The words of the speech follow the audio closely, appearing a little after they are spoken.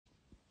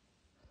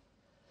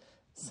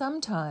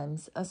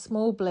Sometimes a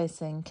small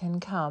blessing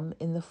can come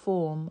in the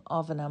form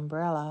of an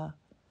umbrella.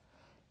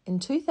 In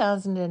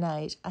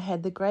 2008, I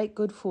had the great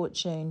good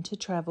fortune to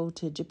travel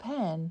to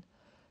Japan.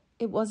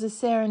 It was a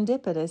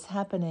serendipitous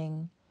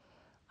happening.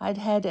 I'd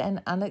had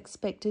an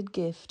unexpected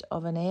gift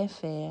of an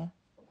airfare.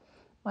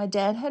 My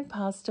dad had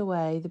passed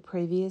away the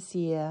previous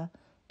year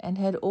and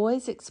had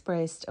always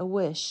expressed a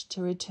wish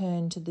to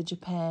return to the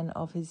Japan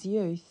of his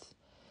youth.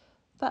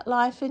 But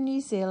life in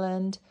New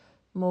Zealand,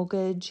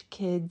 mortgage,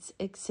 kids,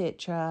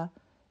 etc.,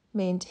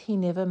 meant he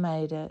never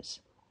made it.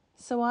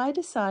 So I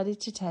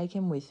decided to take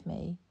him with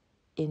me,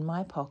 in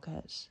my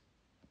pocket.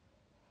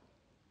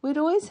 We'd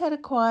always had a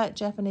quiet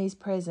Japanese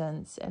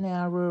presence in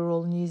our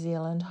rural New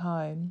Zealand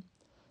home.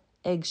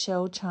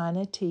 Eggshell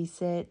china tea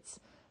sets,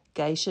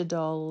 geisha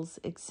dolls,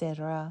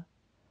 etc.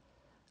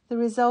 The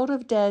result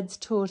of Dad's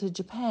tour to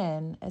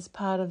Japan as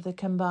part of the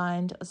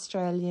combined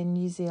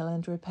Australian-New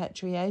Zealand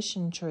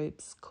repatriation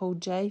troops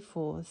called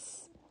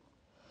J-Force.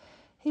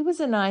 He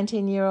was a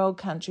 19-year-old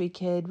country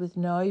kid with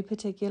no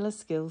particular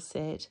skill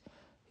set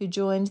who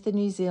joined the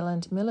New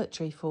Zealand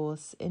military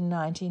force in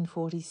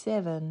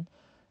 1947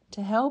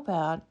 to help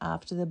out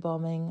after the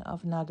bombing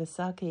of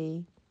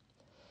Nagasaki.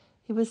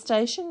 He was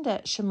stationed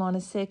at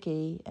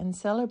Shimonoseki and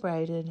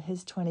celebrated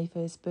his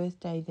 21st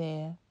birthday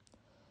there.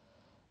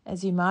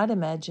 As you might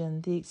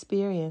imagine, the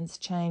experience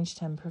changed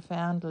him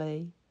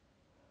profoundly.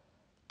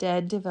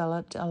 Dad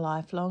developed a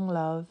lifelong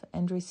love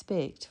and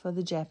respect for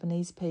the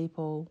Japanese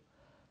people,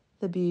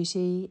 the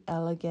beauty,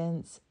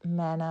 elegance,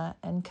 manner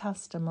and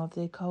custom of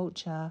their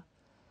culture,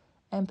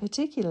 and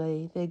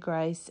particularly their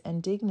grace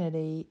and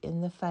dignity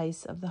in the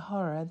face of the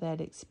horror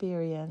they'd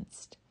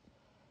experienced.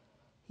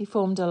 He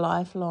formed a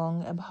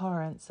lifelong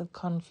abhorrence of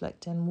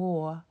conflict and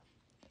war.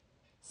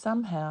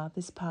 Somehow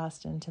this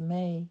passed into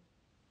me.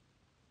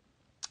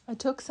 I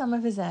took some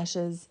of his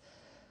ashes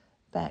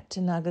back to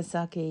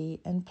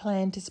Nagasaki and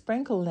planned to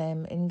sprinkle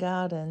them in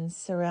gardens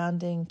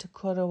surrounding Te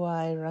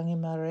Korowai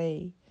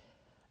Rangimari,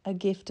 a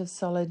gift of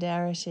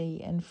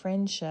solidarity and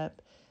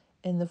friendship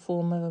in the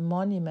form of a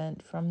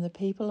monument from the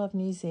people of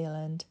New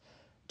Zealand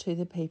to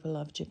the people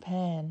of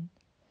Japan.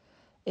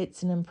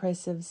 It's an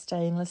impressive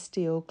stainless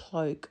steel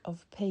cloak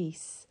of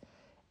peace,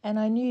 and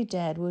I knew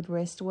Dad would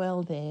rest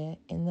well there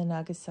in the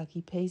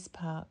Nagasaki Peace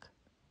Park.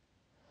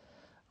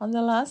 On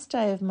the last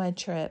day of my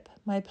trip,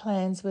 my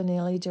plans were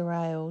nearly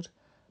derailed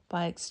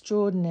by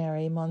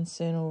extraordinary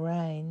monsoonal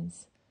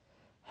rains.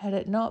 Had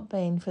it not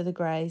been for the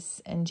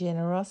grace and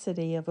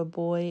generosity of a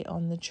boy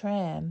on the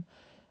tram,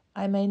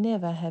 I may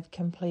never have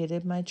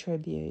completed my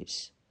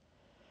tribute.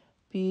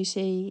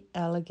 Beauty,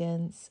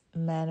 elegance,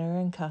 manner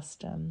and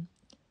custom,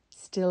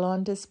 still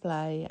on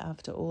display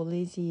after all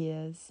these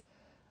years,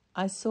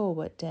 I saw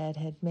what Dad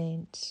had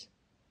meant.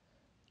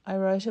 I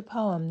wrote a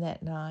poem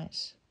that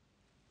night.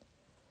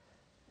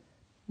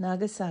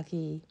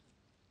 Nagasaki.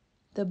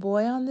 The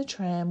boy on the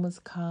tram was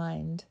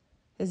kind,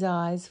 his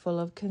eyes full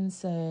of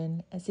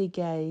concern as he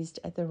gazed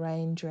at the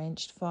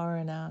rain-drenched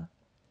foreigner.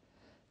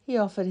 He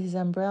offered his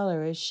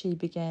umbrella as she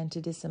began to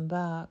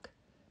disembark.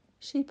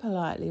 She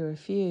politely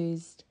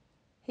refused.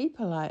 He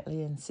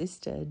politely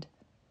insisted.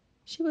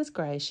 She was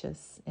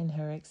gracious in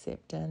her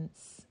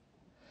acceptance.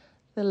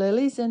 The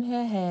lilies in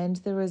her hand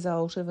the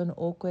result of an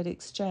awkward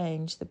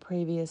exchange the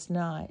previous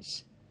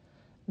night,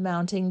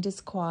 mounting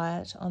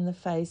disquiet on the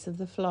face of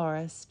the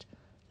florist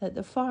that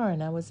the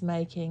foreigner was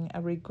making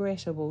a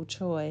regrettable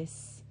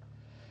choice.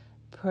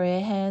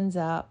 Prayer hands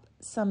up,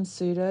 some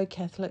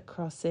pseudo-Catholic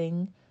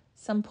crossing,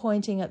 some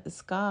pointing at the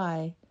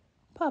sky.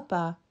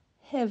 Papa,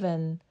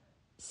 heaven,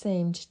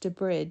 seemed to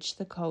bridge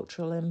the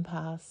cultural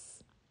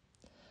impasse.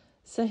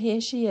 So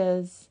here she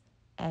is,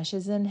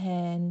 ashes in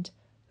hand,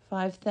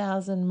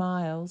 5,000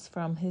 miles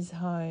from his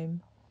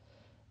home,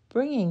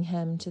 bringing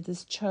him to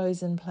this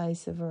chosen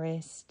place of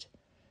rest.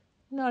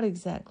 Not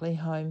exactly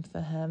home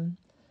for him,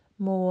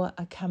 more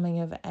a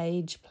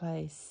coming-of-age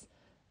place,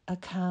 a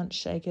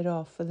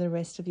can't-shake-it-off for the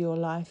rest of your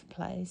life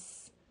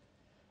place.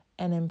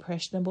 An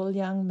impressionable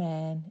young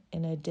man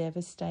in a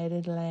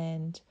devastated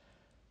land,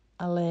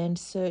 a land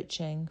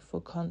searching for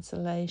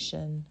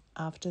consolation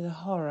after the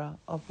horror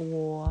of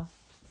war.